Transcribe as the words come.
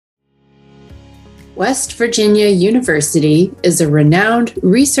West Virginia University is a renowned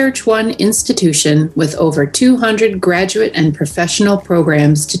Research One institution with over 200 graduate and professional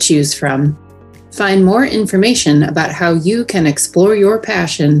programs to choose from. Find more information about how you can explore your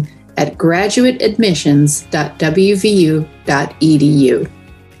passion at graduateadmissions.wvu.edu.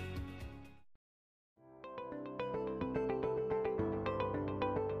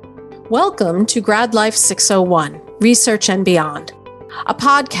 Welcome to GradLife 601, Research and Beyond, a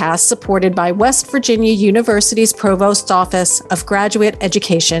podcast supported by West Virginia University's Provost's Office of Graduate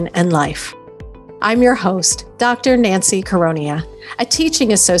Education and Life. I'm your host, Dr. Nanette Caronia, a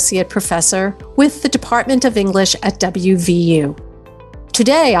teaching associate professor with the Department of English at WVU.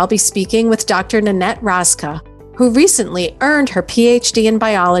 Today, I'll be speaking with Dr. Nanette Raczka, who recently earned her PhD in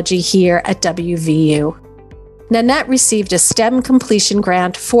biology here at WVU. Nanette received a STEM completion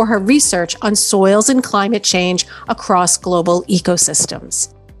grant for her research on soils and climate change across global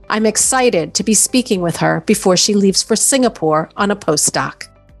ecosystems. I'm excited to be speaking with her before she leaves for Singapore on a postdoc.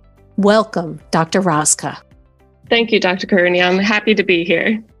 Welcome, Dr. Raczka. Thank you, Dr. Caronia. I'm happy to be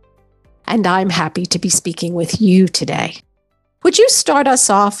here. And I'm happy to be speaking with you today. Would you start us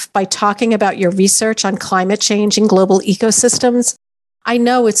off by talking about your research on climate change and global ecosystems? I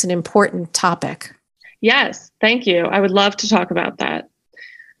know it's an important topic. Yes, thank you. I would love to talk about that.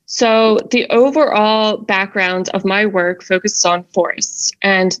 So the overall background of my work focuses on forests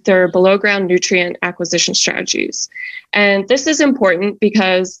and their below-ground nutrient acquisition strategies. And this is important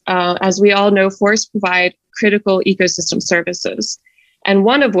because, as we all know, forests provide critical ecosystem services, and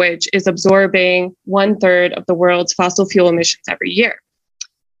one of which is absorbing 1/3 of the world's fossil fuel emissions every year.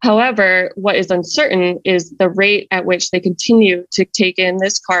 However, what is uncertain is the rate at which they continue to take in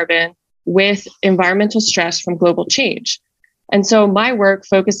this carbon with environmental stress from global change. And so my work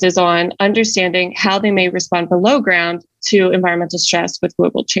focuses on understanding how they may respond below ground to environmental stress with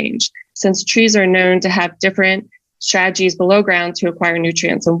global change, since trees are known to have different strategies below ground to acquire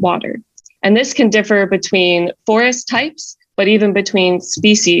nutrients and water. And this can differ between forest types, but even between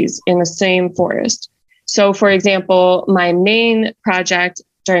species in the same forest. So for example, my main project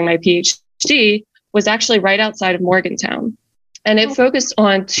during my PhD was actually right outside of Morgantown. And it focused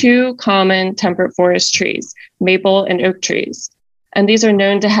on two common temperate forest trees, maple and oak trees. And these are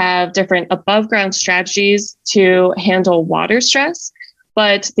known to have different above ground strategies to handle water stress,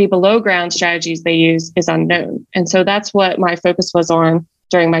 but the below ground strategies they use is unknown. And so that's what my focus was on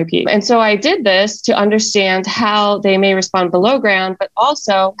during my PhD. And so I did this to understand how they may respond below ground, but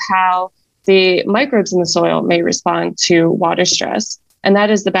also how the microbes in the soil may respond to water stress. And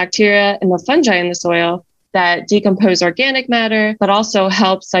that is the bacteria and the fungi in the soil that decompose organic matter, but also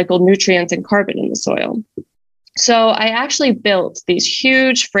help cycle nutrients and carbon in the soil. So I actually built these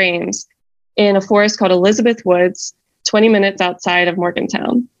huge frames in a forest called Elizabeth Woods, 20 minutes outside of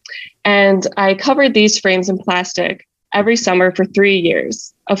Morgantown. And I covered these frames in plastic every summer for 3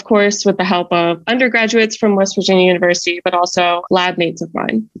 years, of course, with the help of undergraduates from West Virginia University, but also lab mates of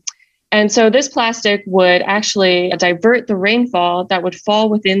mine. And so this plastic would actually divert the rainfall that would fall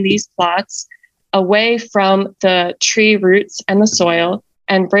within these plots away from the tree roots and the soil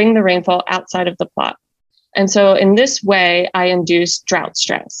and bring the rainfall outside of the plot. And so in this way, I induced drought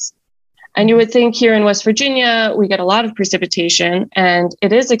stress. And you would think here in West Virginia, we get a lot of precipitation and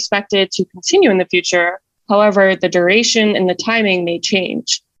it is expected to continue in the future. However, the duration and the timing may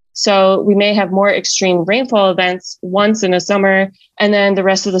change. So we may have more extreme rainfall events once in a summer, and then the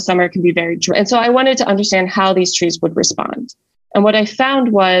rest of the summer can be very dry. And so I wanted to understand how these trees would respond. And what I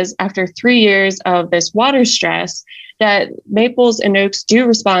found was after 3 years of this water stress, that maples and oaks do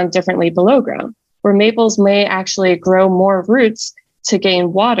respond differently below ground, where maples may actually grow more roots to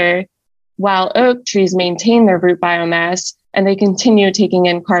gain water, while oak trees maintain their root biomass and they continue taking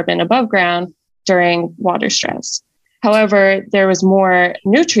in carbon above ground during water stress. However, there was more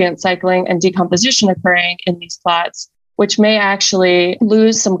nutrient cycling and decomposition occurring in these plots, which may actually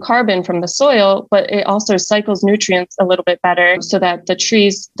lose some carbon from the soil, but it also cycles nutrients a little bit better so that the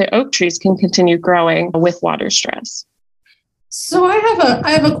oak trees can continue growing with water stress. So I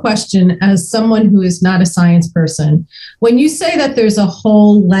have a question as someone who is not a science person. When you say that there's a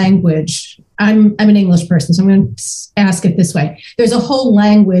whole language, I'm an English person, so I'm going to ask it this way. There's a whole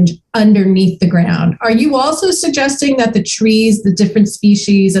language underneath the ground. Are you also suggesting that the trees, the different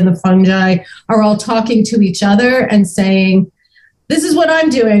species and the fungi are all talking to each other and saying, this is what I'm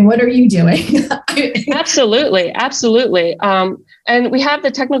doing, what are you doing? Absolutely. And we have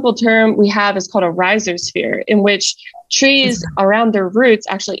the technical term we have is called a rhizosphere, in which trees around their roots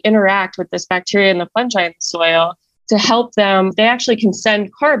actually interact with this bacteria and the fungi in the soil to help them. They actually can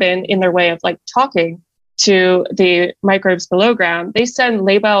send carbon in their way of like talking to the microbes below ground, they send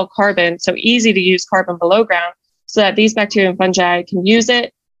labile carbon, so easy to use carbon below ground, so that these bacteria and fungi can use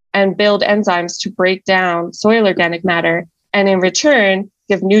it and build enzymes to break down soil organic matter, and in return,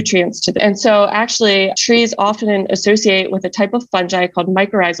 give nutrients to them. And so actually, trees often associate with a type of fungi called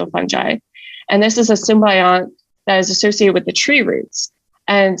mycorrhizal fungi. And this is a symbiont that is associated with the tree roots.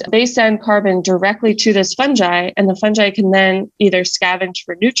 And they send carbon directly to this fungi, and the fungi can then either scavenge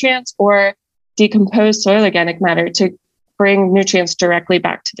for nutrients or decompose soil organic matter to bring nutrients directly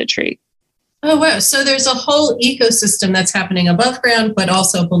back to the tree. Oh, wow. So there's a whole ecosystem that's happening above ground, but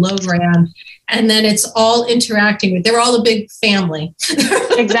also below ground. And then it's all interacting with, they're all a big family.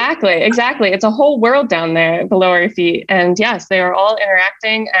 Exactly. It's a whole world down there below our feet. And yes, they are all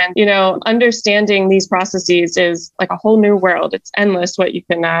interacting. And, understanding these processes is like a whole new world. It's endless what you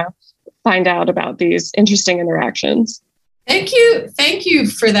can find out about these interesting interactions. Thank you. Thank you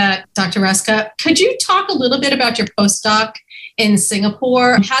for that, Dr. Raczka. Could you talk a little bit about your postdoc in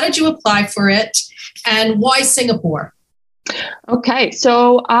Singapore? How did you apply for it, and why Singapore? Okay,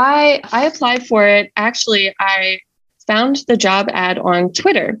 so I applied for it. Actually, I found the job ad on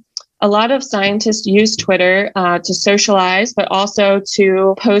Twitter. A lot of scientists use Twitter to socialize, but also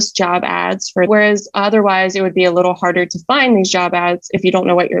to post job ads whereas otherwise it would be a little harder to find these job ads if you don't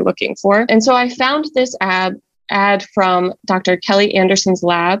know what you're looking for. And so I found this ad from Dr. Kelly Anderson's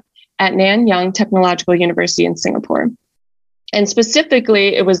lab at Nanyang Technological University in Singapore. And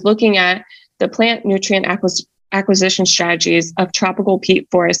specifically, it was looking at the plant nutrient acquisition strategies of tropical peat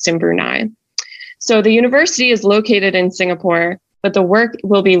forests in Brunei. So the university is located in Singapore, but the work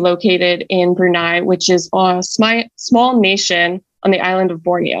will be located in Brunei, which is a small nation on the island of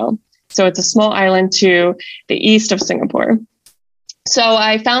Borneo. So it's a small island to the east of Singapore. So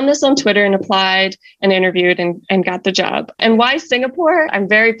I found this on Twitter and applied and interviewed and got the job. And why Singapore? I'm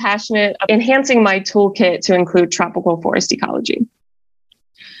very passionate about enhancing my toolkit to include tropical forest ecology.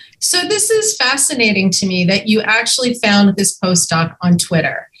 So this is fascinating to me that you actually found this postdoc on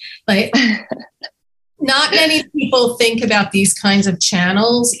Twitter. Like, not many people think about these kinds of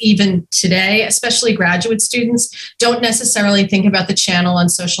channels even today, especially graduate students don't necessarily think about the channel on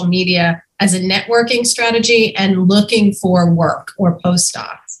social media as a networking strategy and looking for work or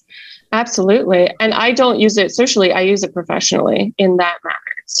postdocs. Absolutely. And I don't use it socially, I use it professionally in that manner.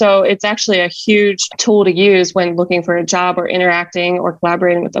 So it's actually a huge tool to use when looking for a job or interacting or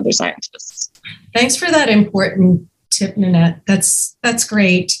collaborating with other scientists. Thanks for that important tip, Nanette. That's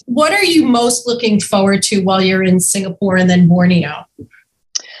great. What are you most looking forward to while you're in Singapore and then Borneo?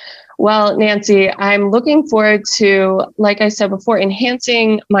 Well, Nancy, I'm looking forward to, like I said before,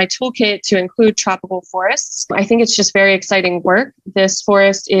 enhancing my toolkit to include tropical forests. I think it's just very exciting work. This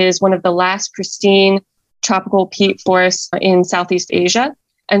forest is one of the last pristine tropical peat forests in Southeast Asia.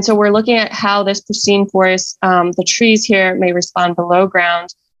 And so we're looking at how this pristine forest, the trees here may respond below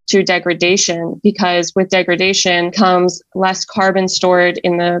ground to degradation, because with degradation comes less carbon stored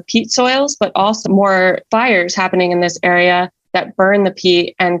in the peat soils, but also more fires happening in this area that burn the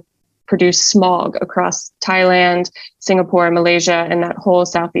peat and produce smog across Thailand, Singapore, Malaysia, and that whole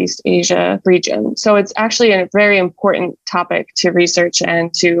Southeast Asia region. So it's actually a very important topic to research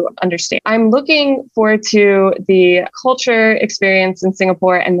and to understand. I'm looking forward to the culture experience in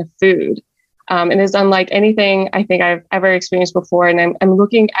Singapore and the food. It is unlike anything I think I've ever experienced before. And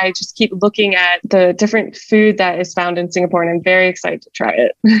I just keep looking at the different food that is found in Singapore, and I'm very excited to try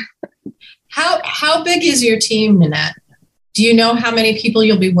it. How big is your team, Nanette? Do you know how many people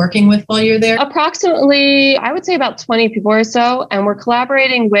you'll be working with while you're there? Approximately, I would say about 20 people or so. And we're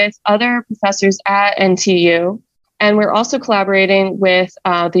collaborating with other professors at NTU. And we're also collaborating with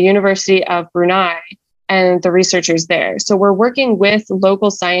the University of Brunei and the researchers there. So we're working with local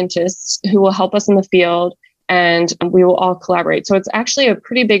scientists who will help us in the field, and we will all collaborate. So it's actually a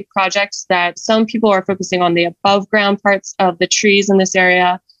pretty big project that some people are focusing on the above ground parts of the trees in this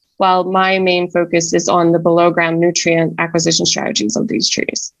area, while my main focus is on the below ground nutrient acquisition strategies of these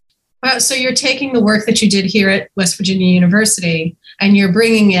trees. Wow, so you're taking the work that you did here at West Virginia University and you're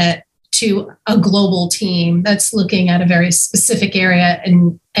bringing it to a global team that's looking at a very specific area,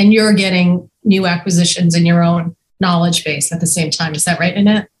 and you're getting new acquisitions in your own knowledge base at the same time. Is that right,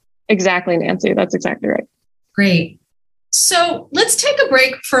 Nanette? Exactly, Nancy. That's exactly right. Great. So let's take a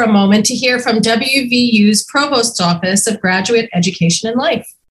break for a moment to hear from WVU's Provost's Office of Graduate Education and Life.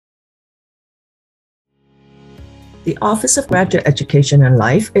 The Office of Graduate Education and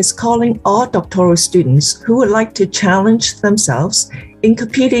Life is calling all doctoral students who would like to challenge themselves in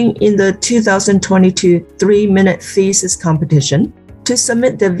competing in the 2022 3-minute thesis competition to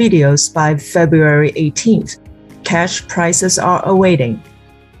submit their videos by February 18th. Cash prizes are awaiting.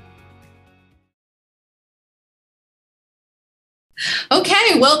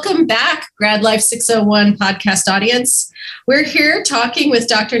 Okay, welcome back, GradLife 601 podcast audience. We're here talking with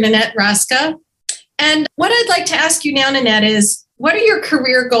Dr. Nanette Raczka. And what I'd like to ask you now, Nanette, is what are your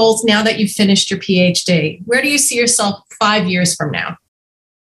career goals now that you've finished your PhD? Where do you see yourself 5 years from now?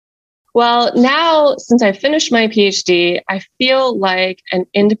 Well, now, since I finished my PhD, I feel like an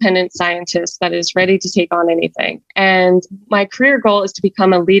independent scientist that is ready to take on anything. And my career goal is to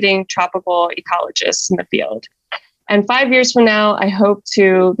become a leading tropical ecologist in the field. And 5 years from now, I hope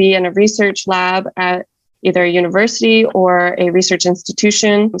to be in a research lab at either a university or a research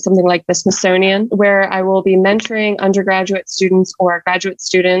institution, something like the Smithsonian, where I will be mentoring undergraduate students or graduate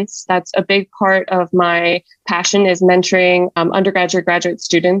students. That's a big part of my passion, is mentoring undergraduate, graduate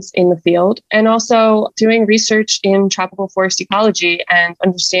students in the field, and also doing research in tropical forest ecology and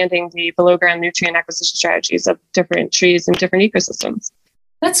understanding the below ground nutrient acquisition strategies of different trees and different ecosystems.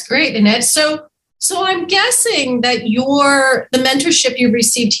 That's great, Nanette. So I'm guessing that the mentorship you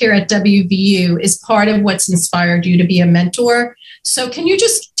received here at WVU is part of what's inspired you to be a mentor. So can you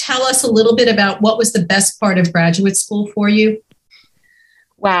just tell us a little bit about what was the best part of graduate school for you?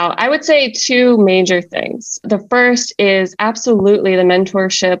 Wow, I would say two major things. The first is absolutely the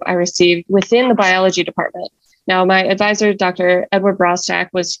mentorship I received within the biology department. Now, my advisor, Dr. Edward Brostak,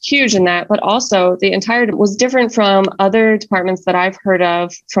 was huge in that, but also the entire was different from other departments that I've heard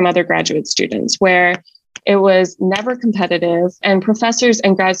of from other graduate students, where it was never competitive, and professors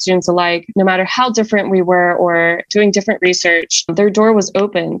and grad students alike, no matter how different we were or doing different research, their door was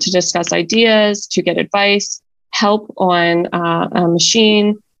open to discuss ideas, to get advice, help on a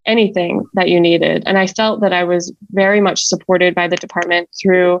machine, anything that you needed. And I felt that I was very much supported by the department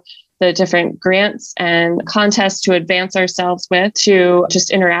through the different grants and contests to advance ourselves with, to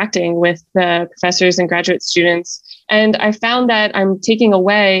just interacting with the professors and graduate students. And I found that I'm taking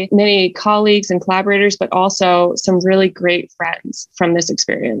away many colleagues and collaborators, but also some really great friends from this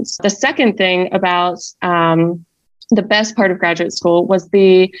experience. The second thing about the best part of graduate school was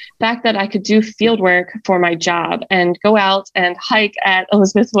the fact that I could do field work for my job and go out and hike at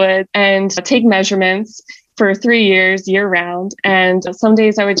Elizabeth Wood and take measurements for 3 years, year round. And some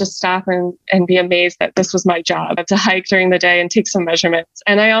days I would just stop and be amazed that this was my job, to hike during the day and take some measurements.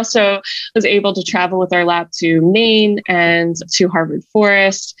 And I also was able to travel with our lab to Maine and to Harvard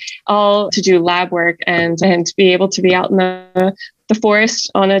Forest, all to do lab work and be able to be out in the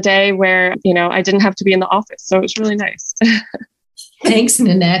forest on a day where, I didn't have to be in the office. So it was really nice. Thanks,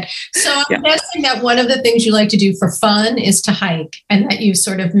 Nanette. So I'm guessing that one of the things you like to do for fun is to hike, and that you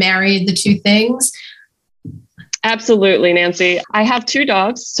sort of married the two things. Absolutely, Nancy. I have 2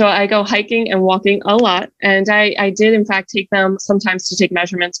 dogs, so I go hiking and walking a lot. And I did, in fact, take them sometimes to take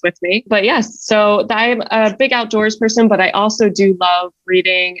measurements with me. But yes, so I'm a big outdoors person, but I also do love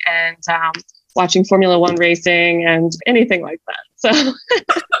reading and watching Formula One racing and anything like that. So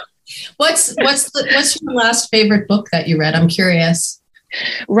what's your last favorite book that you read? I'm curious.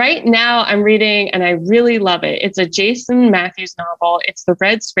 Right now, I'm reading, and I really love it. It's a Jason Matthews novel. It's the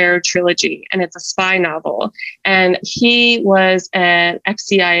Red Sparrow trilogy, and it's a spy novel. And he was an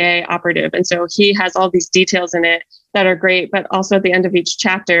ex-CIA operative. And so he has all these details in it that are great. But also at the end of each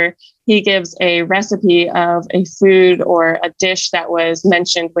chapter, he gives a recipe of a food or a dish that was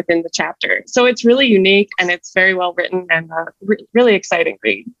mentioned within the chapter. So it's really unique, and it's very well written, and a really exciting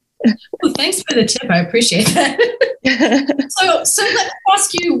read. Well, thanks for the tip. I appreciate that. So let me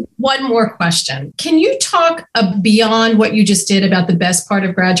ask you one more question. Can you talk beyond what you just did about the best part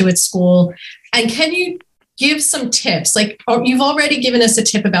of graduate school? And can you give some tips? Like, you've already given us a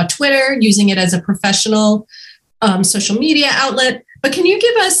tip about Twitter, using it as a professional social media outlet. But can you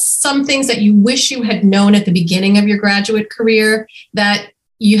give us some things that you wish you had known at the beginning of your graduate career that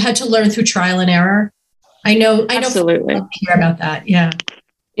you had to learn through trial and error? I know. Absolutely. I'd love to hear about that. Yeah.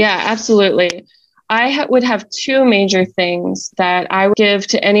 Yeah, absolutely. I would have 2 major things that I would give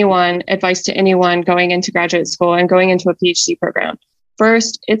to advice to anyone going into graduate school and going into a PhD program.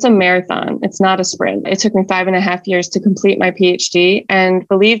 First, it's a marathon. It's not a sprint. It took me 5.5 years to complete my PhD. And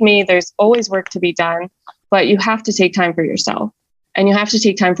believe me, there's always work to be done, but you have to take time for yourself. And you have to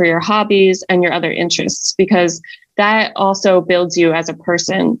take time for your hobbies and your other interests, because that also builds you as a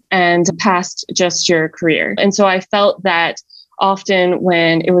person and past just your career. And so I felt that often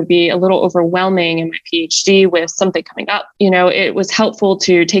when it would be a little overwhelming in my PhD with something coming up, it was helpful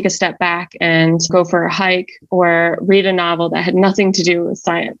to take a step back and go for a hike or read a novel that had nothing to do with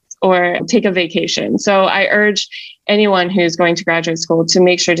science, or take a vacation. So I urge anyone who's going to graduate school to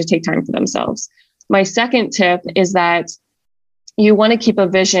make sure to take time for themselves. My second tip is that you want to keep a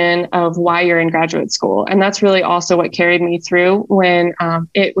vision of why you're in graduate school. And that's really also what carried me through when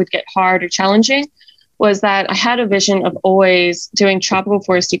it would get hard or challenging, was that I had a vision of always doing tropical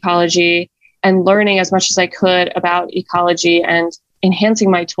forest ecology and learning as much as I could about ecology and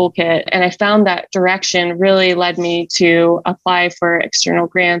enhancing my toolkit. And I found that direction really led me to apply for external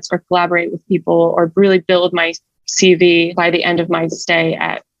grants or collaborate with people or really build my CV by the end of my stay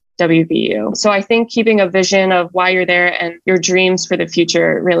at WVU. So I think keeping a vision of why you're there and your dreams for the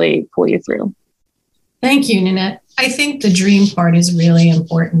future really pull you through. Thank you, Nanette. I think the dream part is really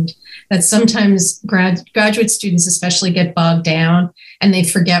important, that sometimes graduate students especially get bogged down and they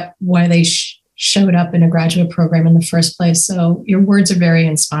forget why they showed up in a graduate program in the first place. So your words are very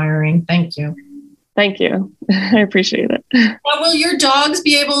inspiring. Thank you. Thank you. I appreciate it. Well, will your dogs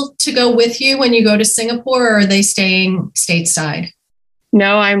be able to go with you when you go to Singapore, or are they staying stateside?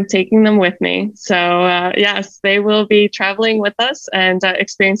 No, I'm taking them with me. So yes, they will be traveling with us and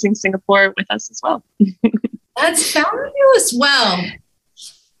experiencing Singapore with us as well. That's fabulous. Well,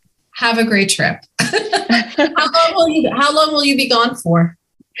 have a great trip. How long will you be gone for?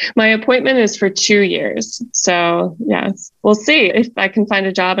 My appointment is for 2 years. So yes, we'll see if I can find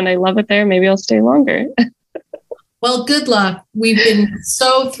a job and I love it there. Maybe I'll stay longer. Well, good luck. We've been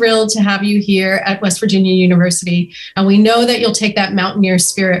so thrilled to have you here at West Virginia University. And we know that you'll take that mountaineer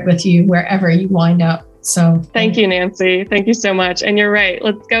spirit with you wherever you wind up. So thank you, Nancy. Thank you so much. And you're right.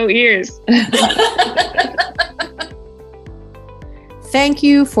 Let's go ears. Thank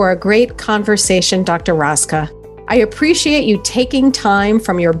you for a great conversation, Dr. Raczka. I appreciate you taking time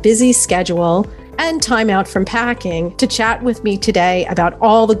from your busy schedule and time out from packing to chat with me today about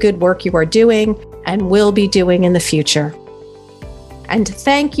all the good work you are doing and will be doing in the future. And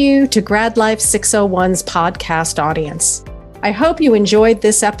thank you to GradLife 601's podcast audience. I hope you enjoyed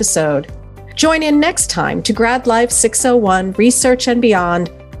this episode. Join in next time to GradLife 601 Research and Beyond,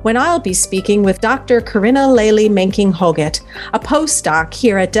 when I'll be speaking with Dr. Corinna Lely Menking-Hoget, a postdoc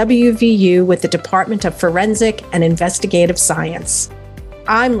here at WVU with the Department of Forensic and Investigative Science.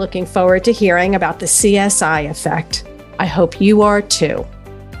 I'm looking forward to hearing about the CSI effect. I hope you are too.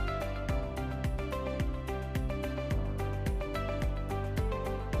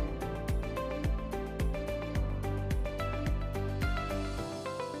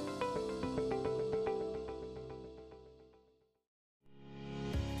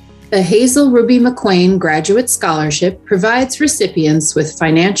 The Hazel Ruby McQueen Graduate Scholarship provides recipients with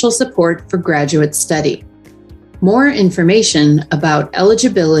financial support for graduate study. More information about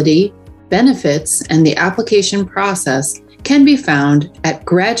eligibility, benefits, and the application process can be found at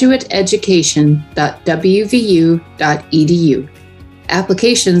graduateeducation.wvu.edu.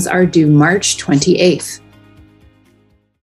 Applications are due March 28th.